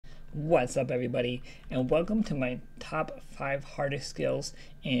What's up, everybody, and welcome to my top 5 hardest skills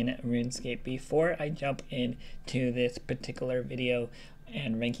in RuneScape. Before I jump into this particular video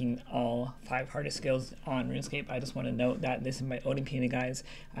and ranking all 5 hardest skills on RuneScape, I just want to note that this is my own opinion, guys,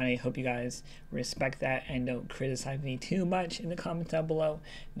 and I hope you guys respect that and don't criticize me too much in the comments down below.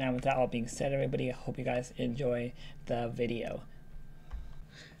 Now, with that all being said, everybody, I hope you guys enjoy the video.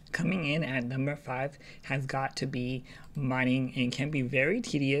 Coming in at number 5 has got to be mining, and can be very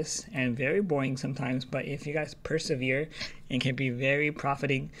tedious and very boring sometimes, but if you guys persevere, it can be very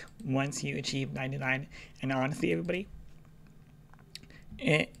profiting once you achieve 99. And honestly, everybody,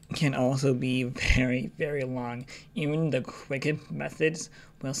 it can also be very long. Even the quickest methods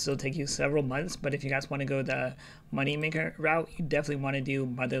will still take you several months, but if you guys want to go the moneymaker route, you definitely want to do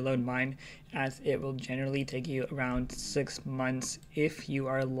Motherlode Mine, as it will generally take you around 6 months if you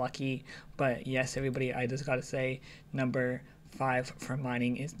are lucky. But yes, everybody, I just gotta say, number 5 for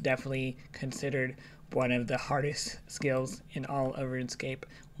mining is definitely considered one of the hardest skills in all of RuneScape.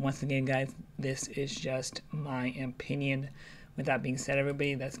 Once again, guys, this is just my opinion. With that being said,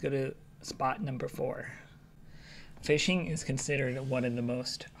 everybody, let's go to spot number 4. Fishing is considered one of the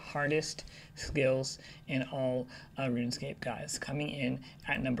most hardest skills in all RuneScape, guys. Coming in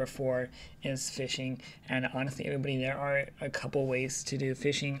at number 4 is fishing, and honestly, everybody, there are a couple ways to do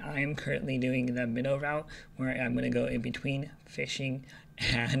fishing. I am currently doing the middle route, where I'm going to go in between fishing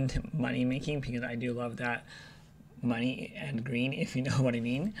and money making, because I do love that money and green, if you know what I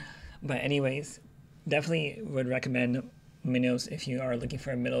mean. But anyways, definitely would recommend minnows if you are looking for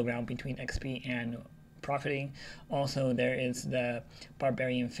a middle ground between XP and profiting. Also, there is the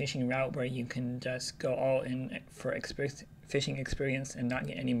barbarian fishing route, where you can just go all in for fishing experience and not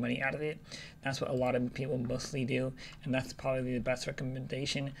get any money out of it. That's what a lot of people mostly do, and that's probably the best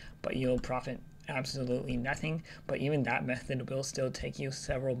recommendation, but you'll profit absolutely nothing. But even that method will still take you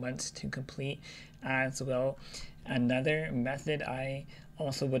several months to complete as well. Another method I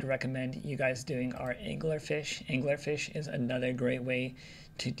also would recommend you guys doing are anglerfish. Anglerfish is another great way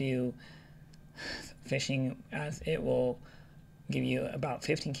to do fishing, as it will give you about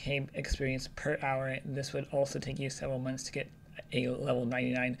 15k experience per hour. This would also take you several months to get a level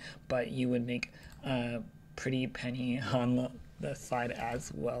 99, but you would make a pretty penny on the side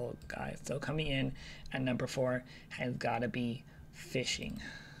as well, guys. So coming in at number 4 has got to be fishing.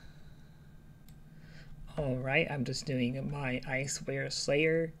 Alright, I'm just doing my Iceware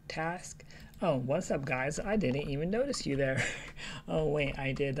Slayer task. Oh, what's up, guys? I didn't even notice you there. Oh, wait,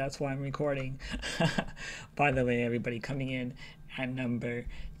 I did. That's why I'm recording. By the way, everybody, coming in at number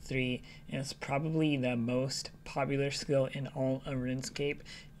 3 is probably the most popular skill in all of RuneScape,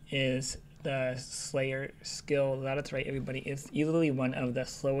 is the Slayer skill. That's right, everybody. It's easily one of the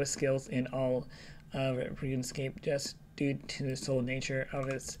slowest skills in all of RuneScape, just due to the soul nature of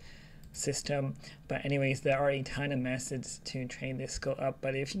its system. But anyways, there are a ton of methods to train this skill up,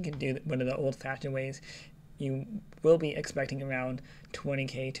 but if you can do one of the old-fashioned ways, you will be expecting around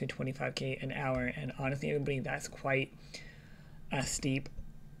 20k to 25k an hour. And honestly, everybody, that's quite a steep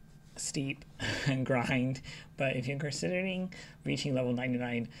grind. But if you're considering reaching level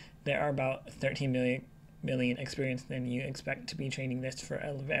 99, there are about 13 million experience, then you expect to be training this for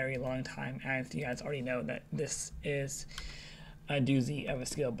a very long time, as you guys already know that this is a doozy of a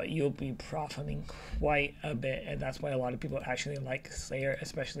skill, but you'll be profiting quite a bit, and that's why a lot of people actually like Slayer,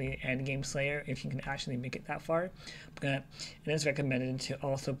 especially endgame Slayer, if you can actually make it that far. But it is recommended to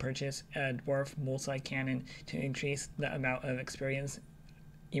also purchase a dwarf multi-cannon to increase the amount of experience.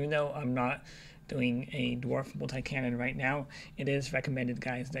 Even though I'm not doing a dwarf multi-cannon right now, it is recommended,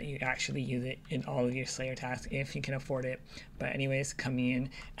 guys, that you actually use it in all of your Slayer tasks if you can afford it. But anyways, coming in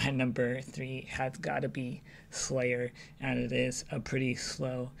at number 3 has got to be Slayer, and it is a pretty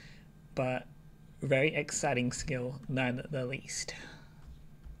slow but very exciting skill none the least.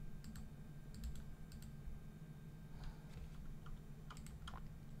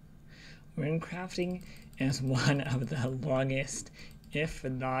 Rune crafting is one of the longest, if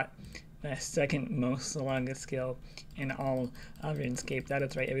not the second most longest skill in all of RuneScape. That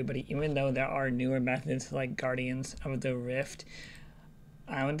is right, everybody. Even though there are newer methods like Guardians of the Rift,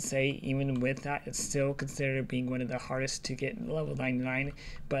 I would say even with that, it's still considered being one of the hardest to get level 99.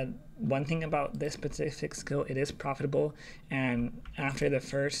 But one thing about this specific skill, it is profitable, and after the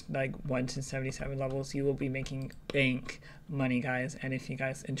first 1 to 77 levels, you will be making bank money, guys. And if you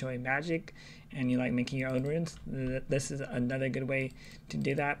guys enjoy magic and you like making your own runes, this is another good way to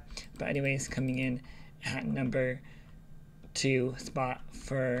do that. But anyways, coming in at number 2 spot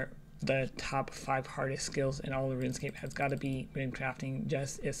for the top 5 hardest skills in all of RuneScape has got to be rune crafting.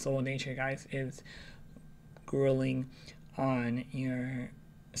 Just its soul nature, guys, is grueling on your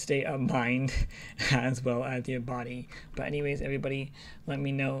state of mind as well as your body. But anyways, everybody, let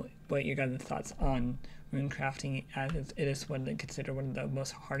me know what your guys' thoughts on rune crafting, as it is what I consider one of the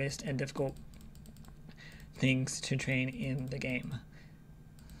most hardest and difficult things to train in the game.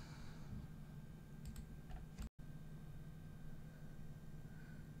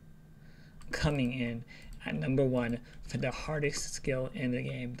 Coming in at number 1 for the hardest skill in the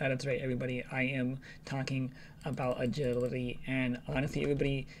game. That is right, everybody. I am talking about agility. And honestly,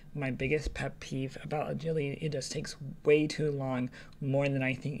 everybody, my biggest pet peeve about agility, it just takes way too long, more than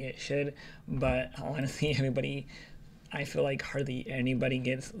I think it should. But honestly, everybody, I feel like hardly anybody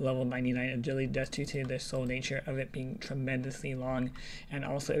gets level 99 agility just due to the sole nature of it being tremendously long. And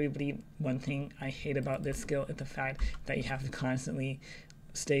also, everybody, one thing I hate about this skill is the fact that you have to constantly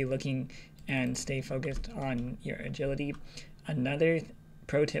stay looking and stay focused on your agility. Another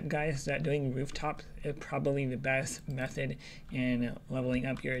pro tip, guys, is that doing rooftops is probably the best method in leveling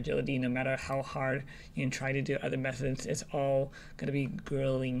up your agility. No matter how hard you try to do other methods, it's all going to be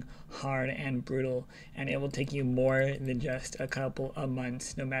grueling, hard, and brutal, and it will take you more than just a couple of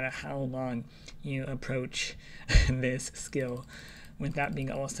months, no matter how long you approach this skill. With that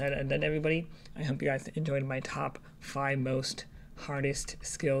being all said and done, everybody, I hope you guys enjoyed my top 5 most hardest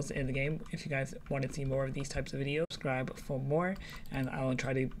skills in the game. If you guys want to see more of these types of videos, subscribe for more, and I will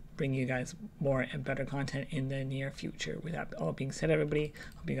try to bring you guys more and better content in the near future. With that all being said, everybody,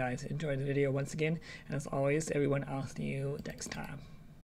 hope you guys enjoyed the video once again, and as always, everyone, I'll see you next time.